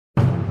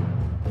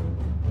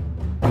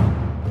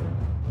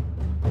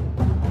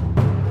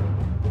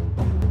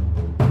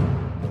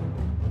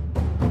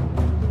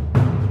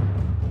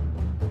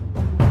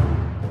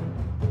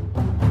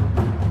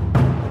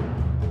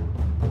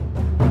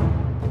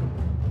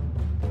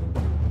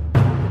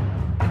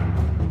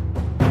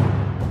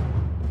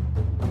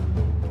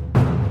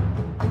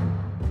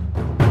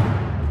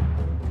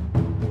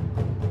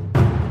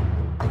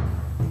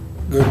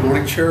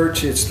morning,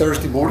 church. It's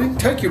Thursday morning.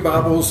 Take your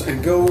Bibles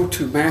and go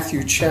to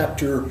Matthew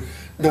chapter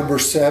number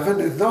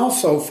 7 and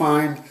also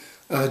find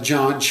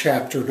John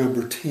chapter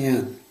number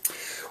 10.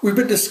 We've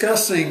been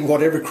discussing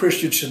what every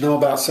Christian should know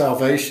about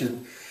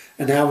salvation,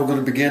 and now we're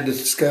going to begin to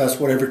discuss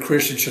what every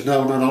Christian should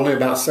know not only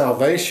about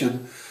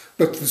salvation,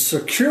 but the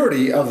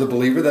security of the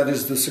believer, that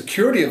is the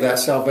security of that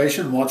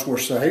salvation once we're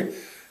saved,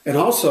 and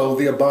also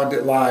the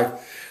abundant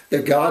life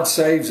that God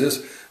saves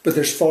us. But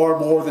there's far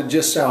more than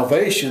just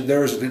salvation.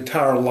 There is an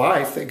entire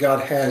life that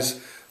God has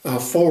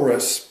for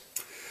us.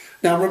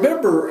 Now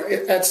remember,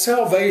 at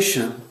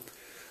salvation,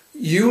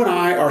 you and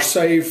I are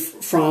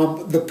saved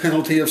from the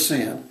penalty of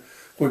sin.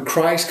 When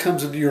Christ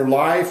comes into your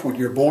life, when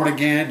you're born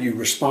again, you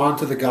respond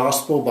to the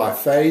gospel by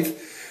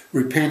faith,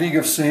 repenting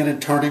of sin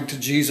and turning to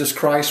Jesus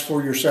Christ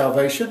for your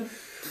salvation.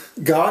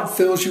 God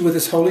fills you with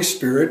His Holy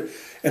Spirit,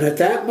 and at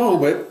that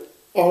moment,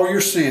 all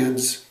your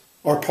sins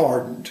are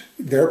pardoned.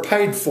 They're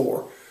paid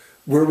for.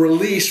 We're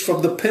released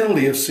from the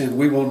penalty of sin.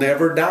 We will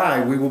never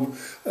die.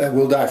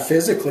 We'll die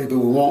physically, but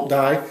we won't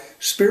die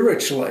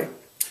spiritually.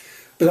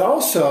 But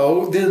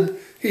also, then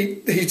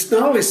He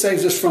not only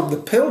saves us from the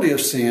penalty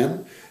of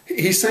sin,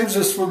 He saves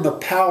us from the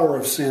power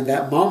of sin.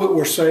 That moment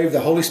we're saved,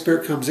 the Holy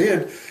Spirit comes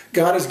in.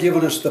 God has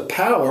given us the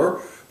power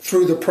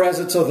through the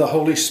presence of the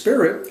Holy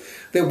Spirit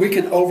that we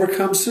can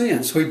overcome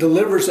sin. So He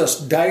delivers us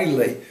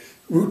daily,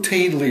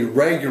 routinely,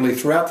 regularly,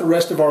 throughout the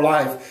rest of our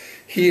life.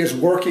 He is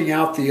working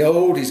out the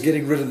old, He's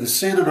getting rid of the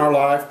sin in our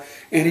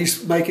life, and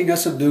He's making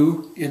us a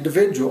new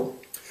individual.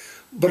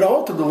 But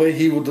ultimately,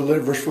 He will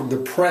deliver us from the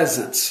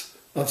presence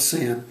of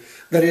sin.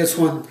 That is,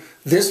 when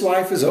this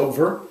life is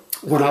over,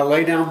 when I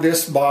lay down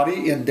this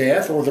body in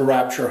death or the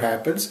rapture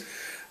happens,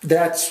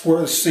 that's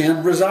where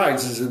sin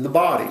resides, is in the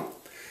body.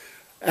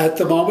 At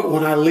the moment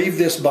when I leave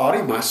this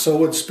body, my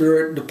soul and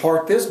spirit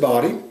depart this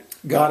body,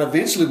 God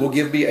eventually will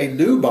give me a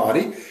new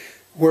body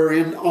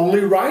wherein only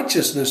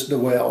righteousness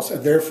dwells,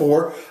 and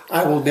therefore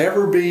I will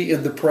never be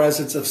in the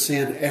presence of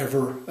sin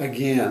ever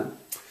again.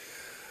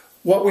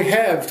 What we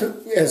have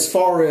as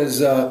far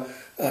as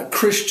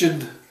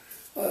Christian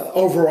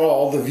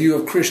overall, the view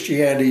of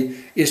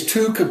Christianity, is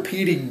two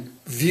competing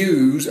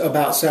views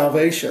about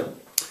salvation.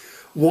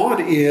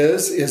 One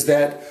is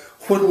that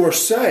when we're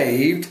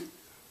saved,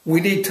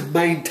 we need to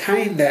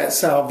maintain that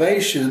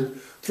salvation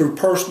through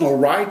personal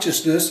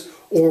righteousness,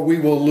 or we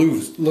will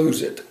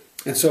lose it.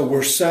 And so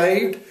we're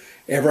saved,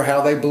 ever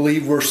how they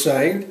believe we're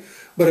saved.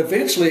 But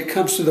eventually it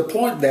comes to the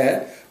point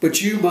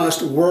but you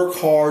must work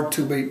hard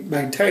to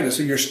maintain it.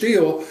 So you're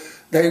still,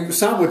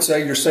 some would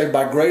say you're saved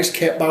by grace,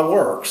 kept by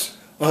works.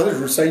 Others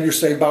would say you're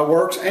saved by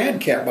works and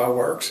kept by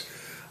works.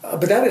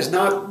 But that is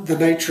not the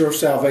nature of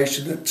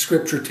salvation that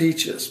Scripture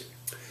teaches.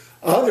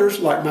 Others,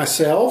 like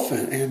myself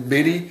and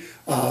many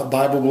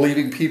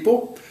Bible-believing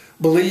people,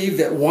 believe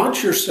that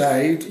once you're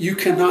saved, you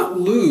cannot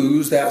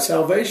lose that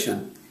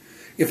salvation.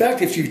 In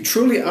fact, if you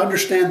truly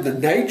understand the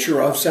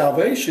nature of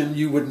salvation,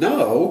 you would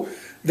know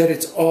that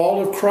it's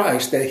all of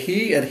Christ, that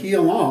He and He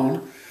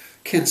alone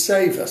can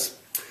save us.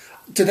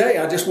 Today,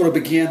 I just want to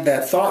begin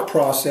that thought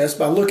process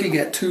by looking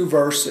at two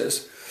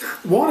verses.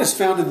 One is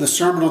found in the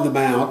Sermon on the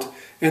Mount,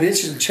 and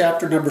it's in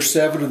chapter number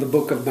 7 of the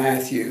book of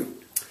Matthew.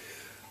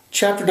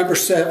 Chapter number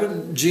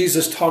 7,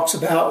 Jesus talks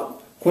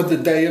about when the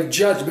day of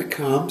judgment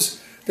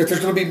comes, that there's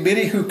going to be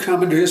many who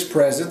come into His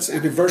presence.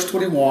 And in verse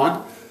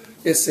 21,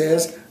 it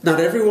says, "Not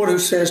everyone who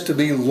says to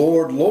me,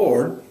 Lord,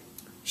 Lord,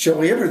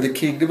 shall enter the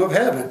kingdom of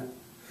heaven,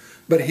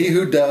 but he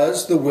who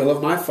does the will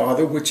of my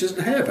Father which is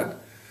in heaven."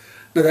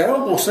 Now that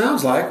almost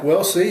sounds like,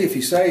 well, see, if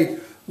you say,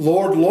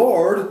 Lord,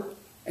 Lord,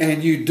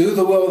 and you do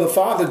the will of the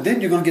Father,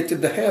 then you're going to get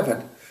into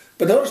heaven.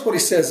 But notice what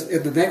He says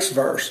in the next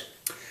verse.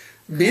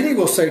 "Many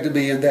will say to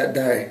me in that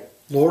day,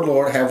 Lord,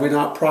 Lord, have we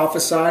not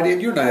prophesied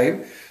in your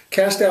name,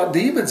 cast out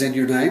demons in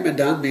your name, and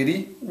done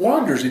many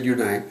wonders in your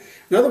name?"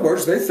 In other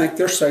words, they think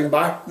they're saved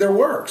by their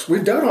works.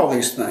 We've done all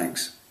these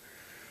things.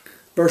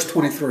 Verse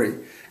 23,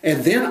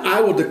 "And then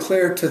I will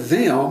declare to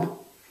them,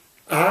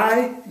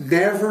 I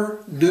never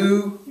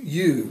knew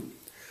you.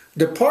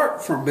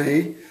 Depart from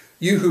me,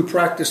 you who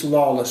practice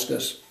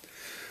lawlessness."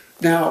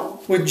 Now,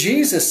 when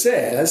Jesus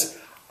says,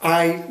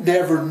 "I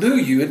never knew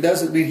you," it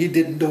doesn't mean He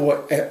didn't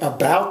know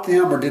about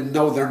them or didn't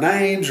know their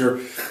names or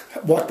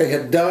what they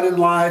had done in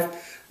life.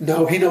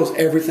 No, He knows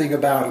everything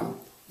about them.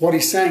 What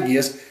He's saying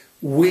is,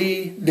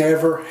 we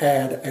never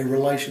had a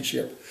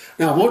relationship.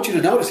 Now, I want you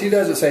to notice He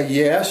doesn't say,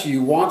 yes,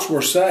 you once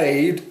were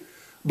saved,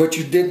 but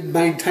you didn't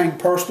maintain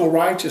personal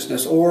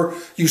righteousness, or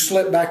you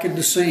slipped back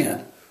into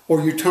sin,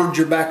 or you turned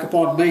your back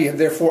upon me, and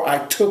therefore I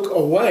took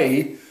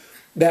away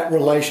that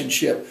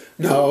relationship.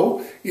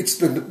 No, it's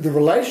the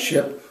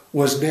relationship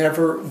was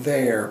never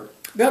there.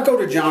 Now go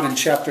to John in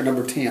chapter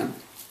number 10.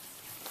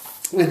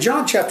 In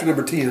John chapter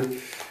number 10,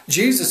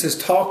 Jesus is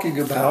talking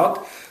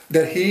about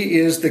that He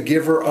is the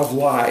giver of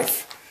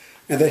life,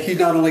 and that He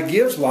not only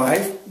gives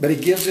life, but He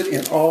gives it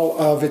in all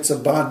of its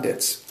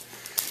abundance.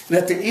 And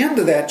at the end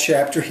of that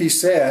chapter, He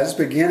says,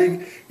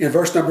 beginning in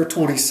verse number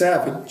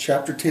 27,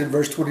 chapter 10,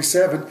 verse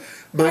 27,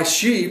 "My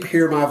sheep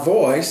hear my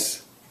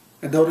voice,"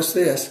 and notice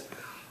this,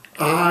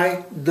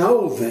 I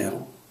know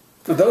them.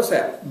 Now those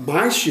that,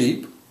 my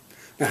sheep.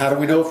 Now how do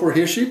we know if we're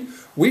his sheep?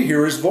 We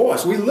hear his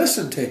voice. We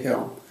listen to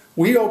him.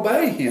 We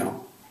obey him.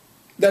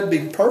 Doesn't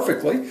mean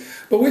perfectly,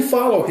 but we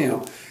follow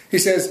him. He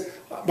says,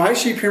 my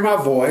sheep hear my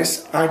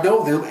voice. I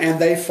know them and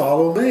they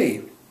follow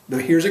me. Now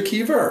here's a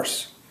key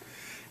verse.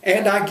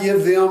 And I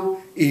give them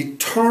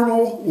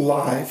eternal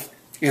life,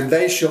 and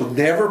they shall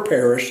never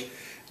perish,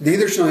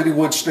 neither shall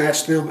anyone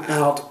snatch them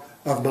out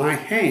of my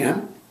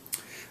hand.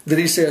 Then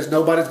he says,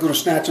 nobody's going to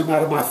snatch them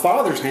out of my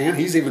Father's hand.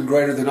 He's even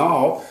greater than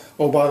all.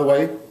 Oh, by the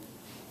way,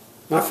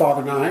 my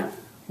Father and I,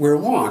 we're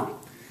one.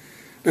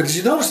 Now, did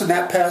you notice in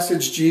that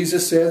passage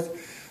Jesus said,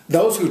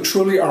 those who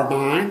truly are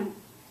mine,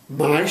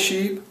 my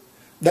sheep,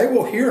 they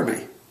will hear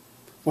me.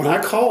 When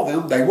I call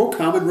them, they will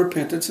come in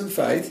repentance and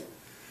faith.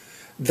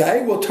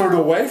 They will turn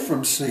away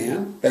from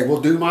sin. They will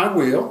do my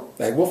will.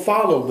 They will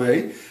follow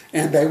me.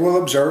 And they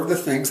will observe the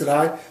things that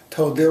I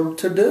told them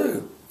to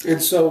do.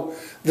 And so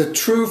the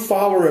true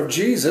follower of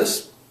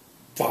Jesus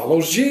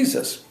follows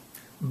Jesus.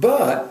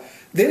 But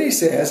then he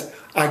says,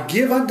 I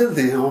give unto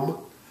them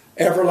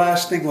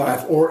everlasting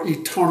life, or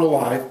eternal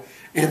life,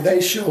 and they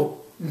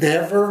shall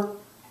never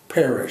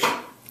perish.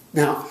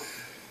 Now,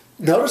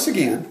 notice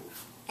again,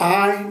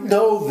 I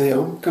know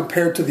them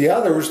compared to the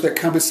others that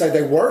come and say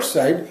they were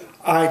saved.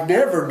 I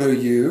never knew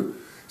you.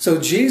 So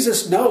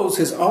Jesus knows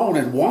his own,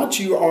 and once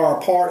you are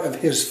a part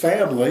of his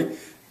family,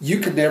 you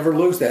can never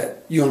lose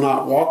that. You'll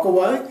not walk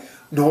away,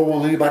 nor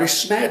will anybody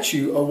snatch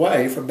you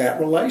away from that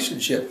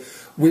relationship.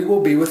 We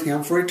will be with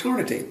him for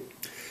eternity.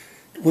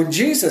 When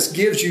Jesus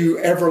gives you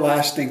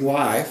everlasting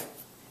life,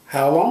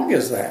 how long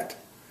is that?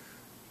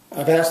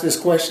 I've asked this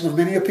question of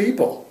many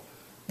people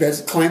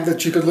that claim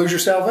that you could lose your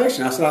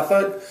salvation. I said,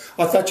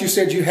 I thought you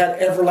said you had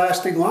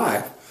everlasting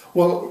life.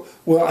 Well,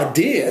 I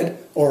did,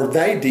 or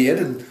they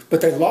did,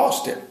 but they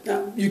lost it.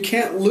 Now, you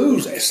can't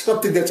lose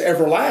something that's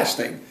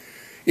everlasting.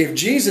 If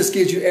Jesus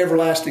gives you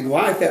everlasting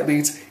life, that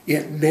means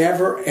it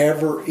never,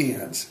 ever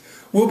ends.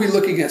 We'll be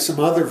looking at some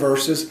other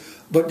verses,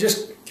 but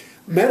just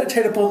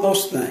meditate upon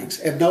those things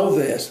and know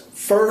this.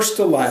 First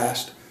to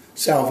last,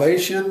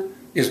 salvation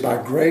is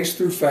by grace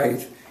through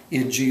faith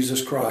in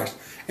Jesus Christ.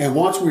 And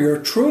once we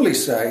are truly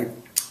saved,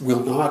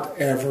 we'll not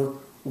ever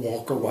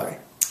walk away.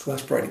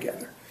 Let's pray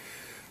together.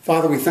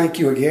 Father, we thank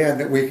you again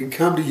that we can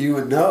come to you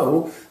and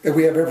know that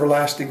we have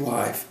everlasting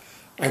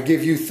life. I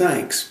give you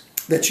thanks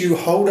that you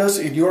hold us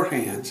in your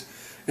hands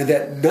and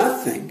that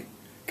nothing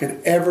can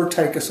ever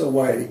take us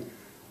away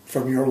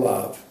from your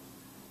love.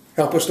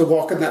 Help us to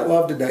walk in that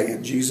love today.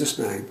 In Jesus'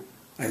 name,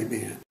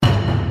 amen.